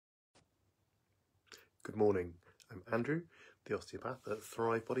Good morning, I'm Andrew, the osteopath at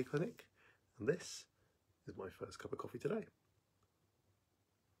Thrive Body Clinic, and this is my first cup of coffee today.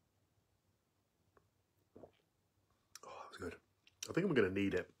 Oh, that was good. I think I'm going to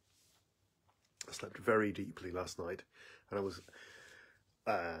need it. I slept very deeply last night, and I was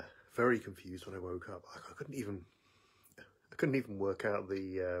very confused when I woke up. I couldn't even work out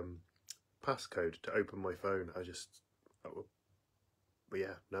the passcode to open my phone. But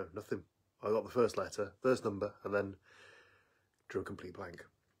yeah, no, nothing. I got the first letter, first number, and then drew a complete blank.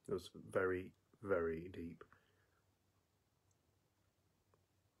 It was very, very deep.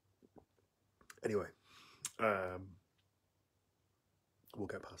 Anyway, we'll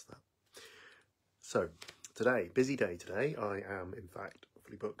get past that. So today, busy day today. I am in fact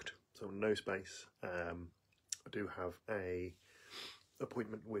fully booked, so no space. I do have a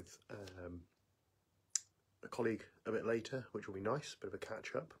appointment with a colleague a bit later, which will be nice, bit of a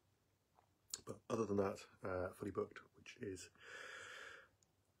catch up. But other than that, fully booked, which is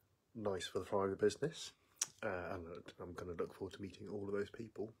nice for the Thrive business. And I'm going to look forward to meeting all of those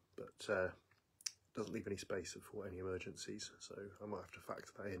people, but doesn't leave any space for any emergencies, so I might have to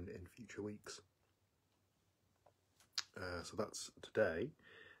factor that in future weeks. So that's today.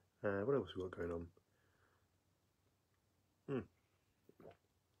 What else have we got going on?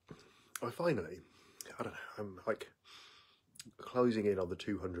 I don't know, I'm like closing in on the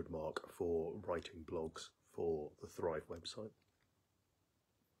 200 mark for writing blogs for the Thrive website.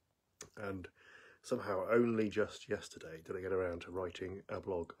 And somehow only just yesterday did I get around to writing a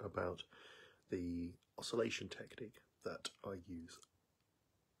blog about the oscillation technique that I use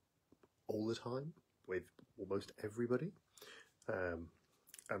all the time with almost everybody.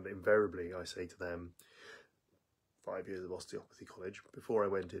 And invariably I say to them, 5 years of osteopathy college, before I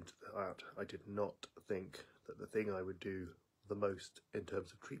went into that, I did not think that the thing I would do the most in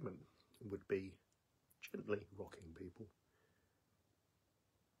terms of treatment would be gently rocking people.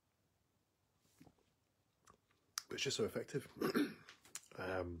 It's just so effective.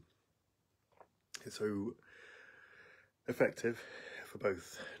 It's so effective for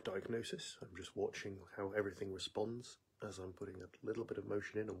both diagnosis. I'm just watching how everything responds as I'm putting a little bit of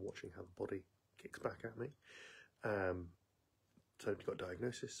motion in and watching how the body kicks back at me. So you've got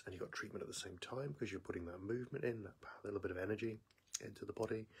diagnosis and you've got treatment at the same time because you're putting that movement in, that little bit of energy into the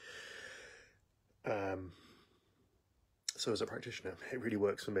body. So as a practitioner, it really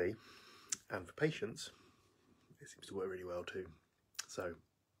works for me, and for patients, it seems to work really well too. So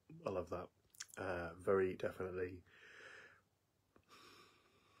I love that. Very definitely,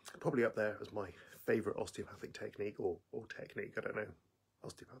 probably up there as my favourite osteopathic technique, or technique, I don't know.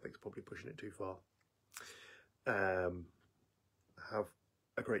 Osteopathic's probably pushing it too far. Have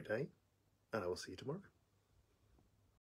a great day, and I will see you tomorrow.